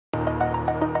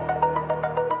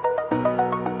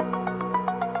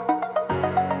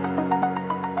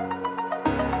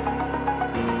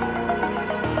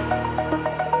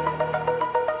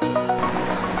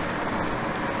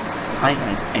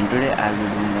today I will be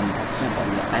doing the unboxing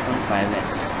of the iPhone 5s.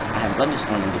 I have got this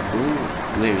phone in the blue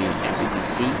variant, as you can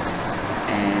see,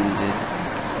 and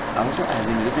also I've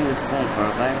been using this phone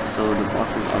for a while, so the box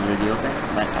is already open,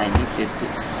 but I needed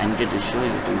to show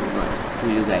you to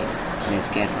you guys.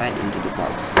 Let's get right into the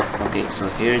box. Okay,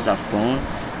 so here's our phone,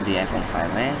 the iPhone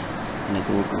 5s in the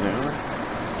gold cover.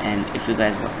 And if you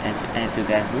guys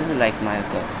really like my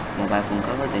mobile phone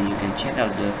cover, then you can check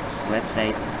out the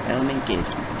website Element Case.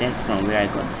 That's from where I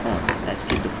got the phone. Let's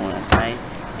keep the phone aside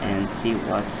and see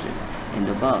what's in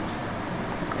the box.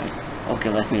 Okay,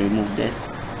 let me remove this.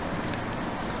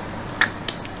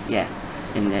 Yeah,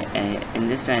 in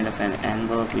this kind of an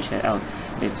envelope we share out,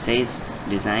 it says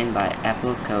designed by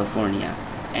Apple California,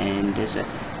 and this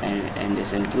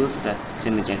includes the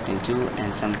SIM ejecting tool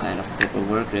and some kind of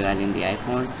paperwork regarding the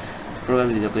iPhone,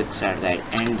 probably the quick start guide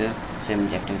and the SIM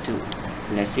ejecting tool.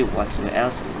 Let's see what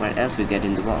else we get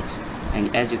in the box.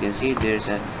 And as you can see, there's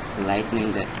a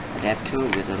lightning adapter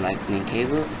with a lightning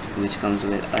cable, which comes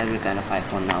with every kind of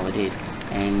iPhone nowadays.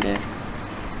 And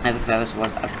iPhone 5s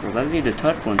was probably the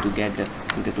third phone to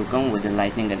come with a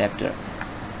lightning adapter.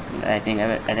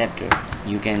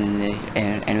 You can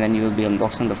and when you will be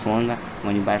unboxing the phone,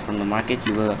 when you buy it from the market,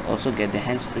 you will also get the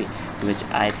hands-free, which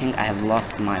I think I have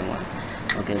lost my one.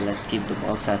 Okay, let's keep the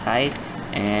box aside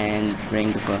and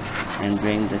bring the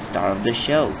star of the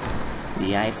show,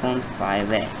 the iPhone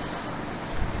 5s.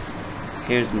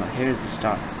 Here's the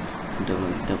star,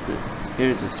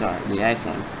 here's the star, the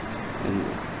iPhone.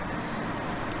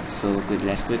 So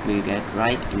let's quickly get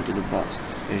right into the box.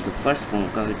 Here's the first phone,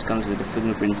 which comes with a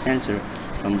fingerprint sensor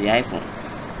from the iPhone.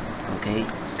 Okay,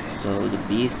 so the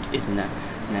beast is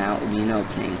now being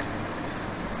opening.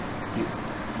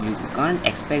 You can't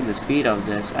expect the speed of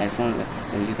this iPhone.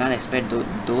 You can't expect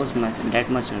that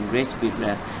much great speed,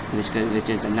 which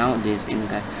is nowadays in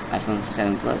the iPhone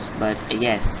 7 Plus. But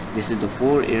yes, this is the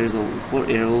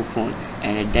 4-year-old phone,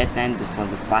 and at that time this was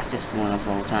the fastest phone of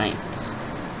all time.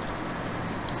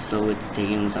 So it's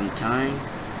taking some time.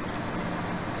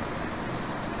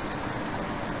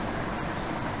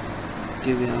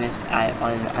 To be honest, I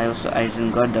even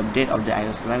got the update of the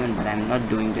iOS 11, but I'm not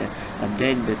doing the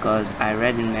update because I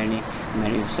read in many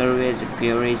surveys,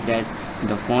 theories, that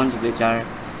the phones which are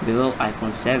below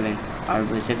iPhone 7 are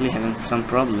basically having some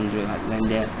problems when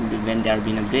they are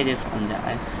being updated on the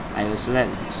iOS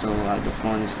 11. So the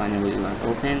phone is finally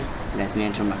open. Let me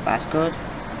enter my passcode.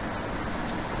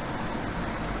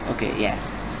 Okay, yes,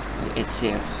 it's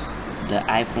here, the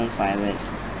iPhone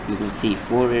 5s. You can see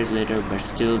 4 years later, but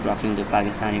still rocking the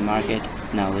Pakistani market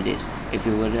nowadays. If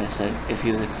you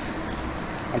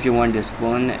want this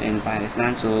phone in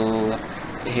Pakistan, so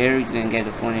here you can get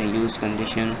the phone in used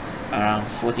condition around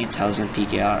 40,000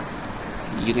 PKR.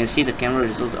 You can see the camera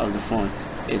results of the phone.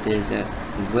 It is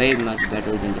way much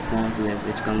better than the phones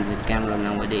which comes with camera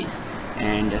nowadays.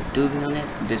 And to be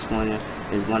honest, this one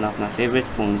is one of my favorite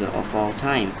phones of all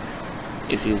time.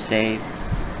 If you say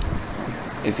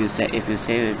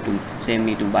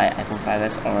me to buy iPhone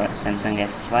 5s or Samsung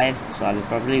S5, so I will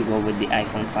probably go with the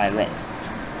iPhone 5s.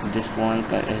 This phone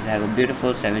has a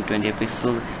beautiful 720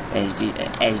 pixel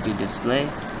HD display,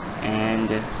 and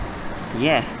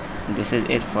yeah, this is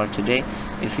it for today.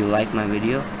 If you like my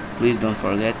video, please don't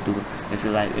forget to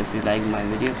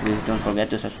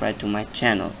subscribe to my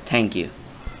channel. Thank you.